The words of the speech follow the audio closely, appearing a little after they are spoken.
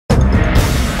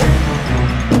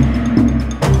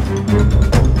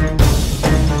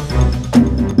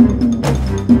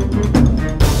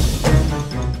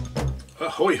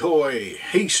Hoy,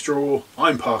 he Straw,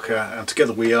 I'm Parker, and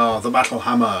together we are the Battle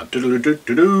Hammer. Today,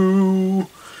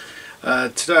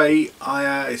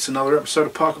 it's another episode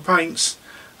of Parker Paints,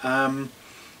 and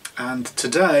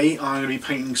today I'm going to be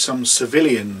painting some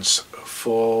civilians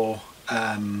for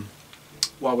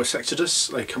Wild Exodus.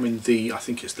 They come in the, I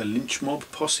think it's the Lynch Mob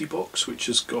Posse box, which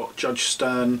has got Judge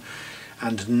Stern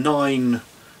and 9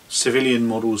 civilian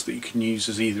models that you can use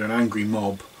as either an angry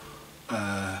mob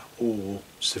or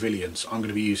civilians. I'm going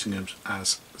to be using them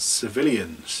as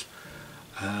civilians,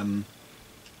 and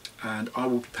I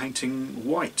will be painting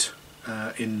white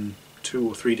in 2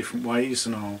 or 3 different ways,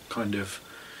 and I'll kind of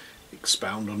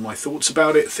expound on my thoughts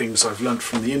about it, things I've learnt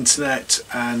from the internet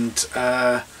and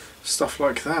stuff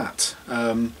like that.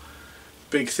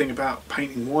 Big thing about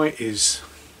painting white is,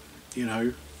 you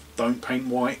know, don't paint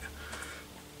white,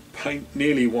 paint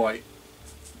nearly white,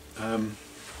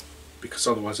 because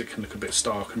otherwise it can look a bit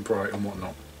stark and bright and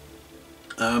whatnot.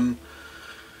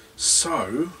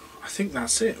 So I think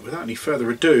that's it. Without any further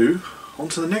ado, on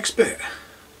to the next bit.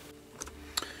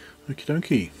 Okie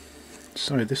dokie.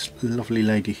 So this lovely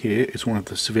lady here is one of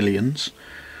the civilians,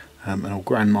 an old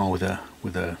grandma with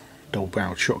a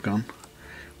double-barreled shotgun,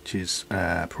 which is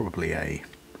probably an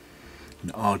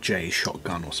RJ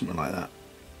shotgun or something like that.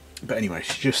 But anyway,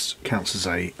 she just counts as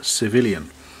a civilian.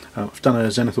 I've done a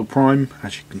zenithal prime,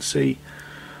 as you can see,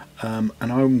 and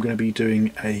I'm going to be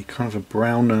doing a kind of a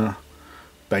browner,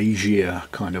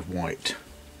 beigeier kind of white,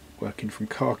 working from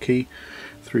khaki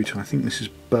through to, I think this is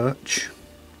birch,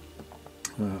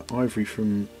 ivory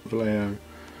from Vallejo,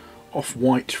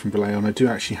 off-white from Vallejo, and I do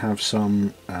actually have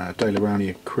some De La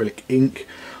Rowney acrylic ink.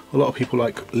 A lot of people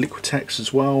like Liquitex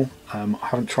as well. I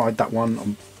haven't tried that one.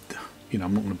 I'm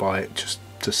not going to buy it just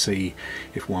to see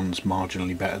if one's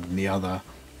marginally better than the other,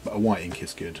 but a white ink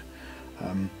is good.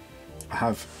 I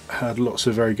have heard lots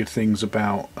of very good things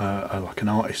about like an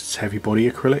artist's heavy body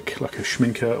acrylic, like a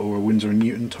Schminker or a Winsor &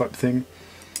 Newton type thing,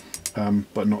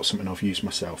 but not something I've used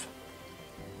myself.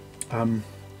 So I'm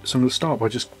going to start by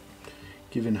just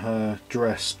giving her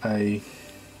dress a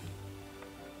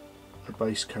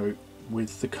base coat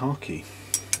with the khaki,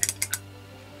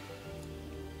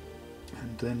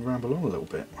 and then ramble on a little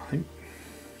bit. I think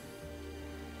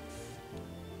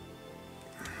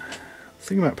the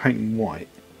thing about painting white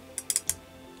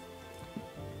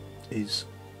is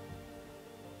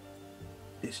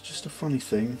it's just a funny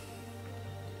thing.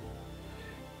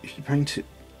 If you paint it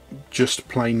just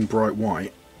plain bright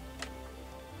white,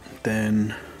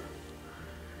 then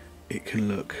it can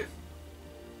look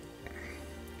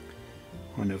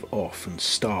kind of off and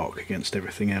stark against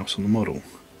everything else on the model.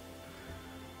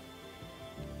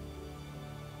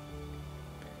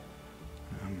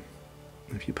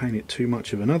 If you paint it too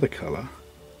much of another colour,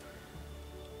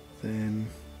 then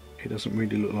it doesn't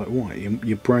really look like white.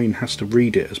 Your brain has to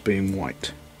read it as being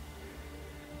white.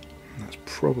 And that's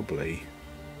probably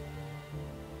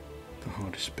the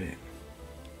hardest bit.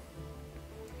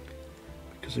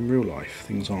 Because in real life,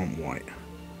 things aren't white.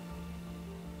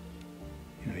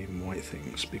 You know, even white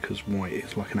things, because white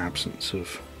is like an absence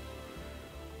of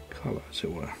colour, as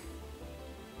it were.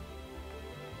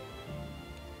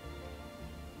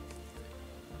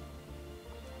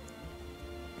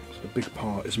 So a big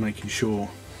part is making sure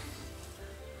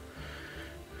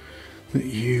that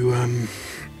you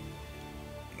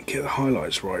get the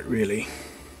highlights right, really.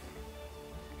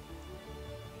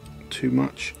 Too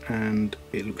much and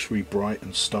it looks really bright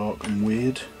and stark and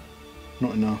weird.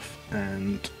 Not enough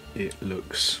and it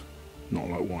looks not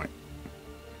like white.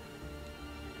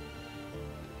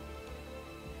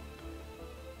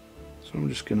 So I'm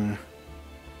just going to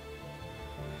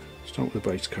start with a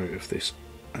base coat of this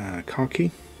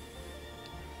khaki.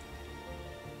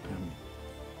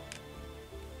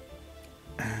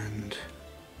 And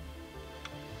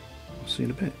I'll see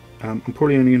in a bit. I'm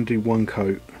probably only going to do one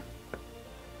coat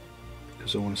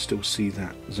because I want to still see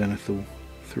that zenithal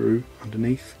through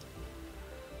underneath,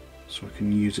 so I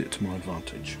can use it to my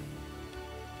advantage.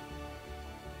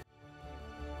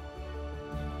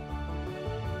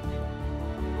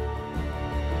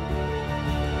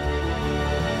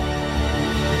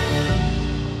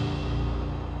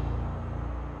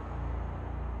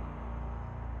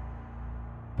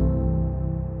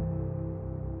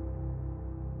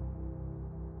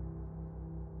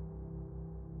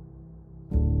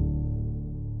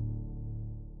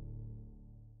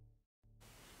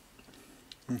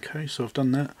 Okay, so I've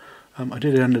done that. I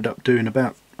did ended up doing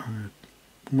about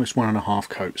almost 1.5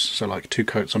 coats, so like 2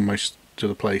 coats on most of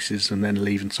the places and then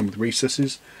leaving some of the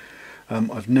recesses.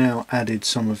 I've now added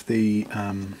some of the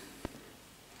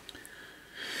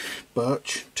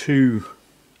birch to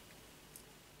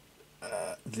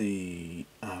the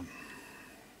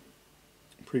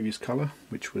previous colour,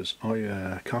 which was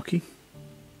khaki,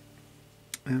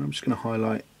 and I'm just going to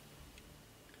highlight,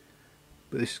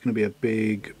 but this is going to be a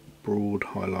big broad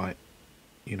highlight,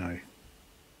 you know.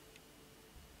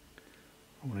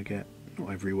 I want to get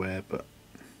not everywhere, but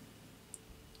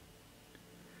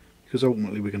because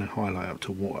ultimately we're going to highlight up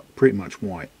to what, pretty much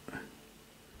white.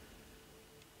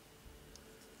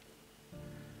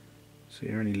 So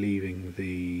you're only leaving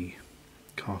the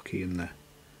khaki in the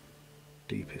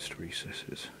deepest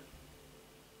recesses.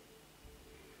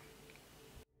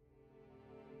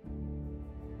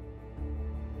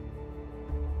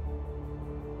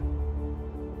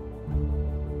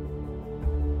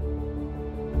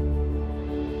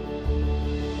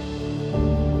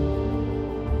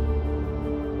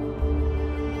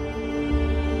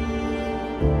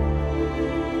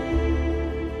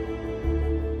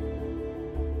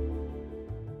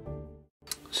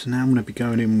 So now I'm going to be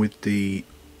going in with the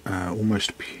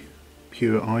almost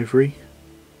pure ivory,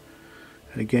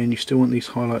 and again you still want these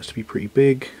highlights to be pretty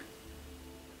big,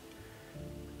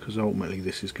 because ultimately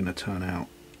this is going to turn out,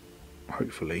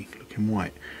 hopefully, looking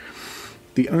white.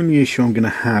 The only issue I'm going to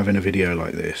have in a video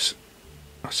like this,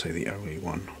 I say the only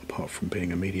one apart from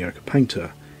being a mediocre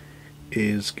painter,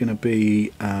 is going to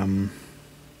be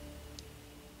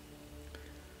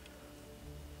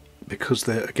because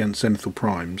they're against zenithal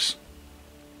primes.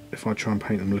 If I try and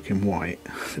paint them looking white,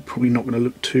 they're probably not going to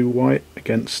look too white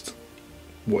against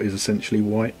what is essentially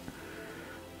white.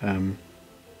 But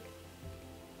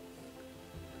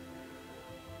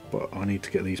I need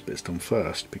to get these bits done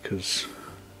first because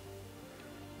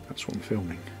that's what I'm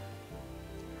filming.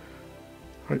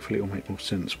 Hopefully it'll make more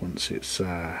sense once it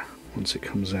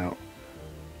comes out.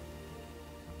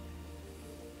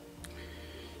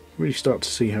 Really start to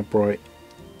see how bright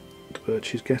the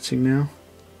birch is getting now.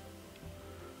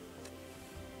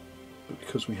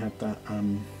 Because we had that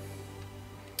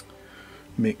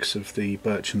mix of the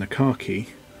birch and the khaki,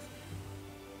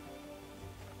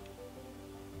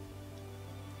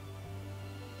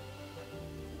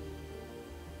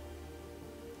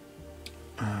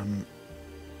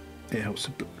 it helps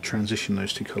to transition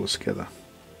those two colours together,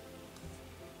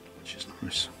 which is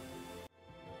nice.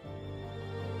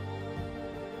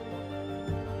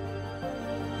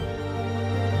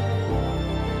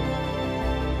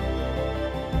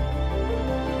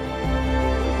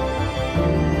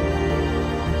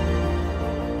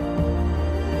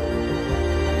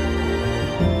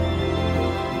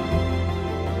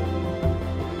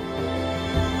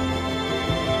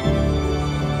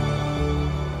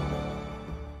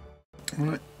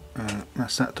 Right,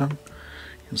 that's that done. You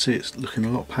can see it's looking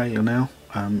a lot paler now.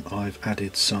 I've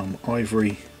added some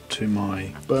ivory to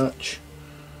my birch.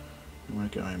 I'm going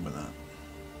to go in with that.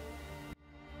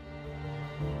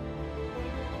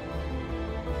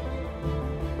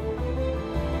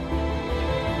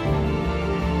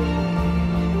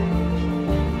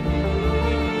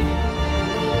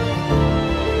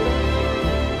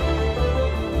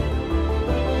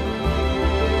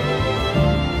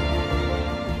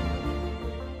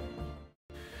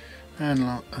 And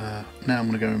now I'm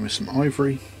going to go in with some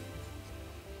ivory.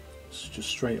 It's just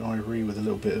straight ivory with a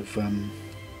little bit of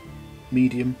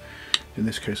medium. In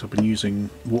this case I've been using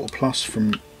Water Plus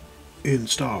from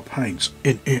In-Star Paints.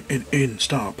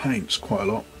 In-Star Paints quite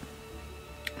a lot.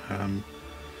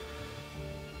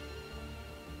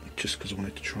 Just because I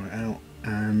wanted to try it out,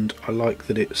 and I like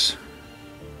that it's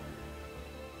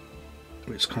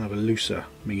kind of a looser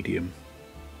medium,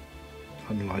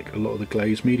 unlike a lot of the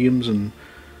glazed mediums and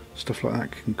stuff like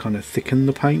that can kind of thicken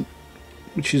the paint,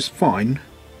 which is fine,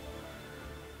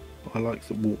 but I like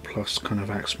that Water Plus kind of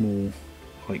acts more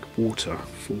like water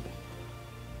for,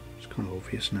 it's kind of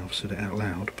obvious now I've said it out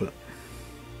loud, but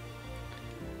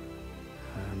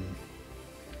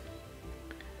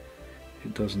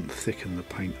it doesn't thicken the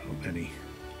paint up any,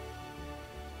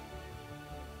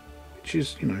 which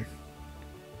is, you know,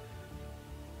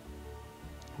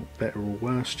 not better or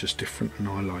worse, just different, and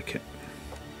I like it.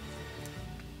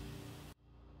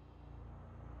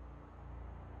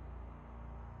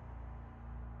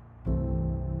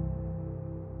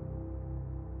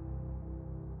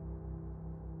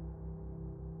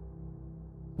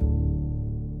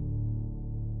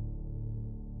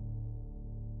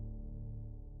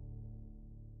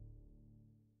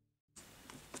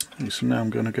 So now I'm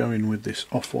going to go in with this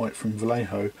off-white from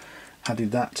Vallejo,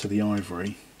 added that to the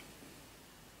ivory,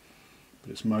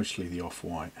 but it's mostly the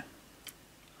off-white.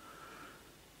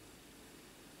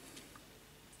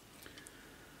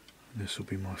 This will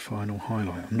be my final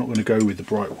highlight. I'm not going to go with the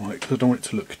bright white because I don't want it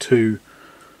to look too,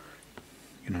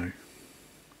 you know,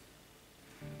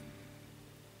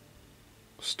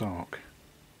 stark.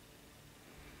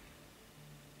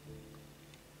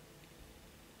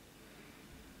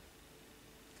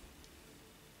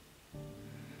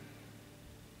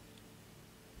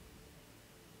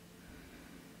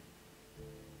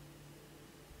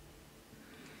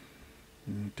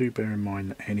 And do bear in mind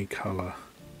that any colour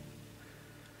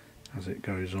as it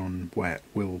goes on wet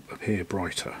will appear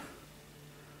brighter.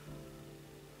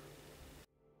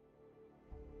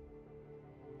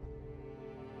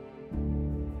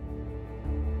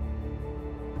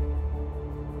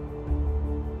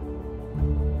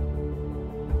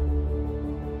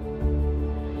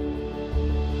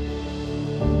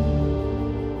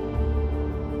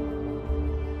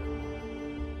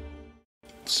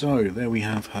 So there we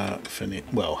have her finished.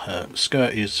 Well, her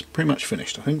skirt is pretty much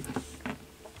finished, I think.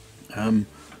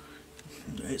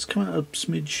 It's come out a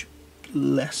smidge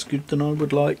less good than I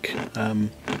would like. I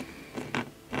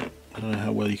don't know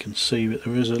how well you can see, but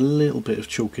there is a little bit of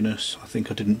chalkiness. I think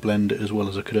I didn't blend it as well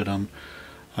as I could have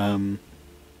done.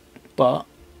 But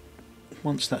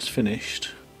once that's finished,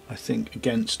 I think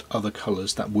against other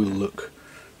colours that will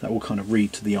kind of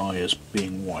read to the eye as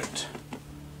being white,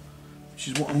 which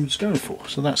is what I'm just going for.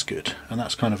 So that's good, and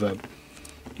that's kind of a,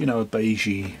 you know, a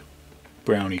beigey,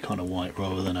 browny kind of white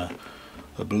rather than a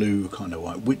blue kind of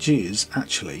white, which is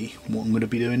actually what I'm going to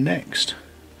be doing next.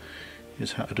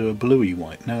 Is how to do a bluey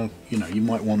white. Now, you know, you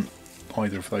might want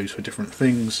either of those for different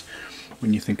things.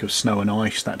 When you think of snow and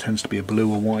ice, that tends to be a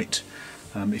blue or white.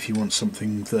 If you want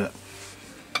something that,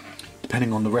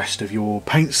 depending on the rest of your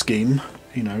paint scheme,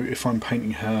 you know, if I'm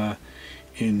painting her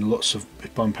in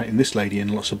if I'm painting this lady in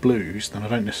lots of blues, then I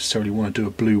don't necessarily want to do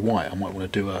a blue white. I might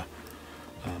want to do a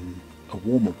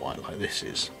warmer white like this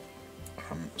is.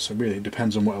 So really, it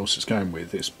depends on what else it's going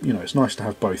with. It's, you know, it's nice to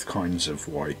have both kinds of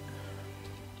white,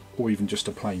 or even just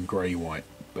a plain grey white,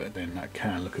 but then that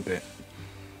can look a bit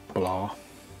blah.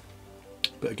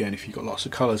 But again, if you've got lots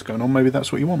of colours going on, maybe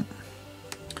that's what you want.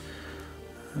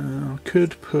 I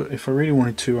could put, if I really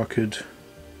wanted to, I could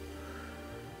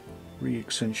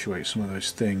re-accentuate some of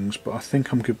those things, but I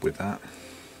think I'm good with that.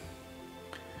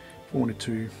 If I wanted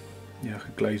to, yeah, I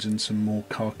could glaze in some more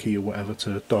khaki or whatever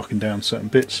to darken down certain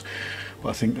bits, but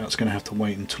I think that's going to have to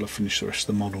wait until I finish the rest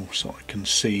of the model so I can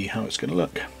see how it's going to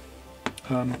look.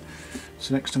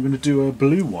 So next I'm going to do a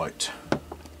blue white.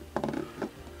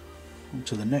 On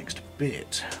to the next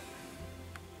bit.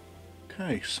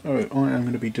 Okay, so I am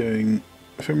going to be doing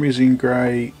Fenrisian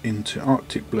grey into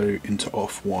Arctic blue into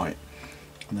off-white,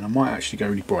 and then I might actually go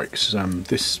really bright because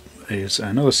this is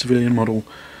another civilian model,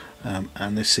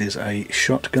 and this is a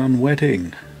shotgun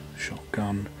wedding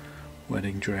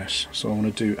dress. So I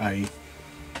want to do a,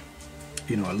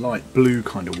 you know, a light blue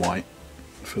kind of white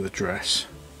for the dress.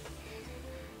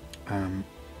 And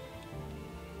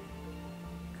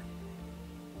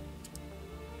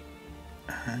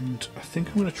I think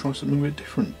I'm going to try something a bit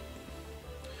different,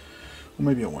 or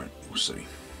maybe I won't, we'll see.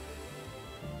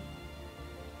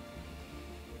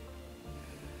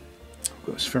 I've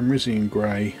got this Fenrisian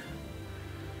grey.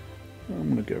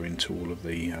 I'm going to go into all of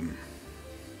the,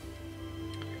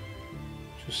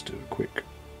 just do a quick,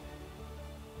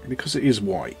 because it is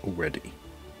white already,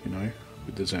 you know,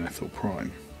 with the Zenithal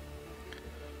Prime.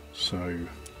 So,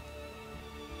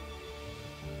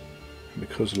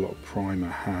 because a lot of primer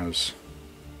has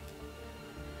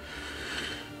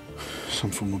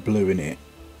some form of blue in it,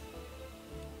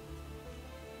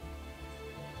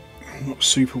 I'm not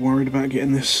super worried about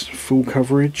getting this full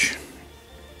coverage.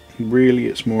 Really,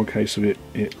 it's more a case of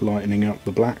it lightening up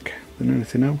the black than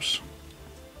anything else.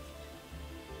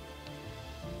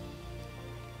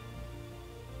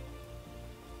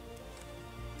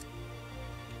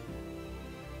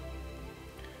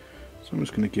 So I'm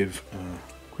just going to give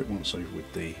a quick once over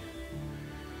with the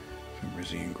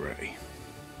Fenrisian grey.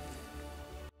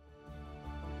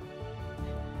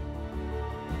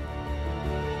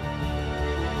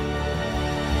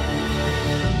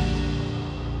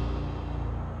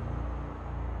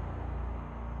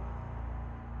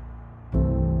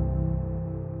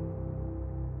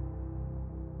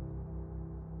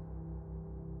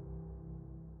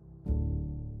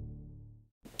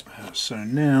 So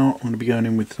now I'm going to be going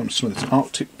in with some of this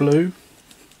Arctic blue.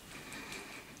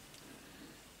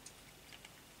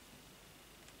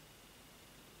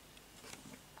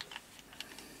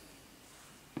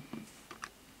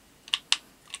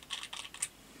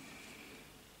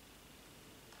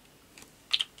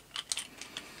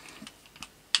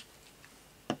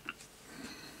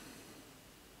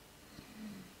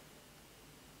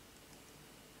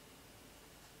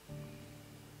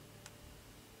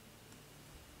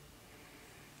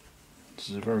 This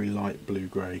is a very light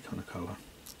blue-grey kind of colour.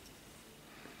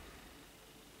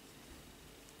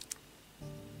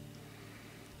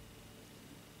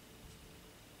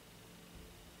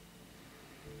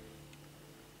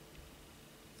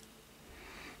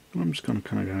 I'm just kind of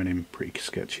going in pretty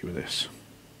sketchy with this.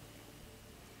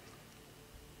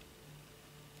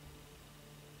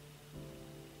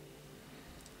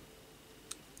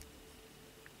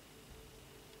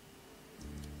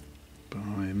 But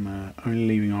I'm only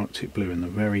leaving Arctic Blue in the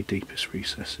very deepest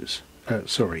recesses.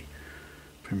 Sorry,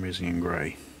 Primrosian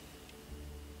Grey.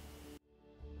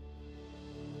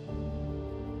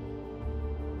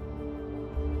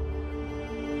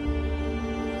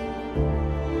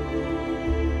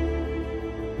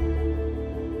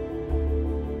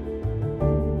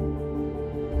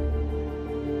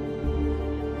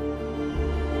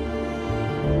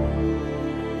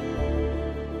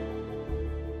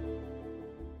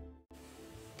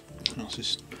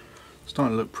 It's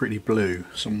starting to look pretty blue,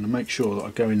 so I'm going to make sure that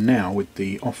I go in now with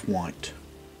the off-white,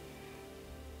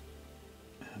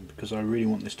 because I really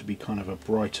want this to be kind of a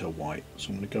brighter white, so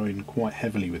I'm going to go in quite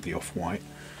heavily with the off-white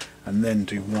and then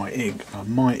do white ink. I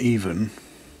might even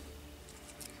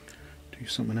do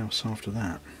something else after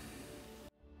that.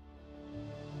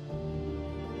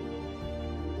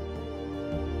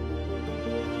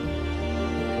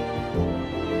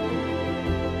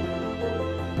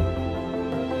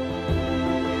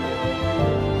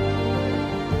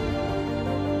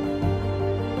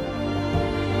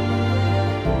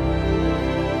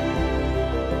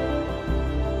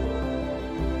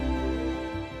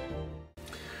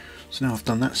 So now I've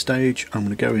done that stage, I'm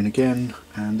going to go in again,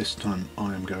 and this time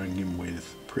I am going in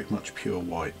with pretty much pure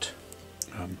white.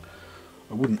 I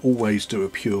wouldn't always do a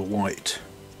pure white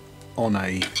on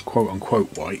a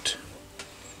quote-unquote white,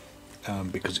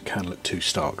 because it can look too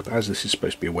stark, but as this is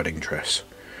supposed to be a wedding dress,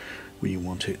 we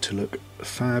want it to look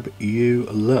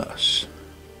fabulous.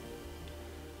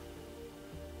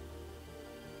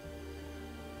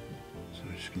 So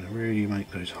I'm just going to really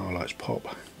make those highlights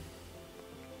pop.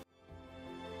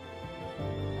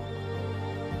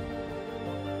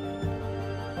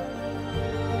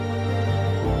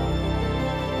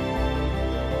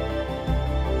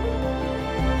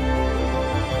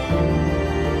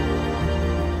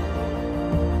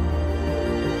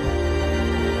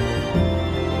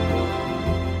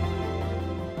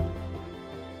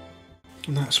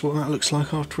 And that's what that looks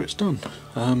like after it's done.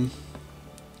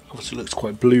 Obviously looks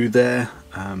quite blue there.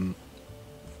 I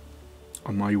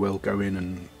may well go in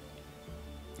and,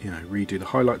 you know, redo the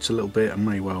highlights a little bit. I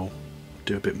may well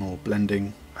do a bit more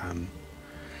blending. Not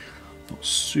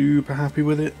super happy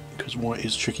with it because white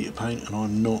is tricky to paint and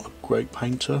I'm not a great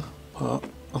painter, but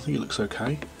I think it looks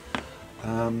okay.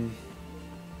 And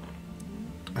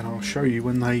I'll show you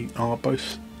when they are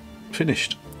both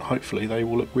finished. Hopefully they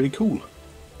will look really cool.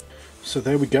 So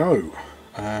there we go.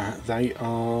 They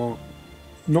are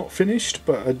not finished,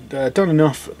 but done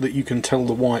enough that you can tell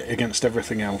the white against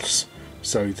everything else,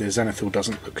 so the zenithal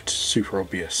doesn't look super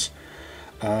obvious.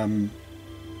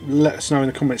 Let us know in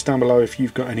the comments down below if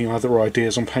you've got any other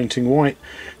ideas on painting white.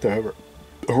 There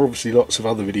are obviously lots of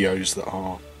other videos that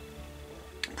are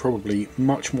probably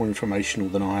much more informational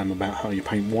than I am about how you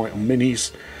paint white on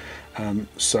minis.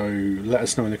 So let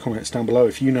us know in the comments down below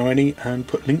if you know any, and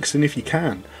put links in if you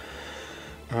can.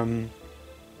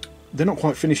 They're not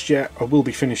quite finished yet. I will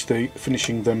be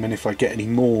finishing them, and if I get any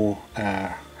more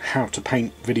how to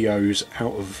paint videos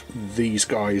out of these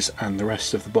guys and the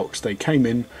rest of the box they came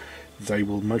in, they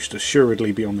will most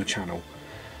assuredly be on the channel.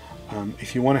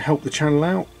 If you want to help the channel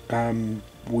out,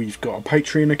 we've got a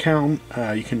Patreon account.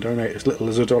 You can donate as little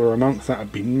as $1 a month. That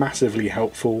would be massively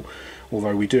helpful,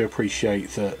 although we do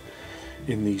appreciate that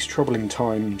in these troubling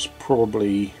times,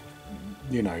 probably,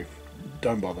 you know,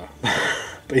 don't bother.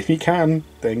 But if you can,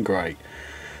 then great.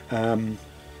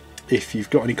 If you've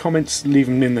got any comments, leave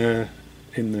them in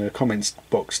the comments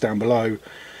box down below.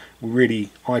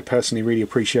 I personally really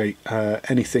appreciate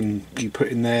anything you put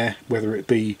in there, whether it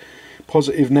be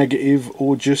positive, negative,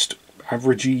 or just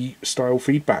averagey style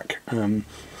feedback.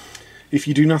 If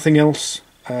you do nothing else,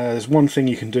 there's one thing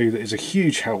you can do that is a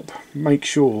huge help. Make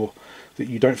sure that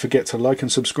you don't forget to like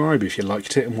and subscribe if you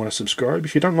liked it and want to subscribe.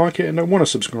 If you don't like it and don't want to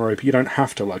subscribe, you don't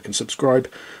have to like and subscribe,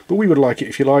 but we would like it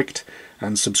if you liked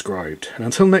and subscribed. And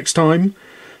until next time,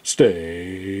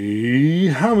 stay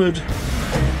hammered.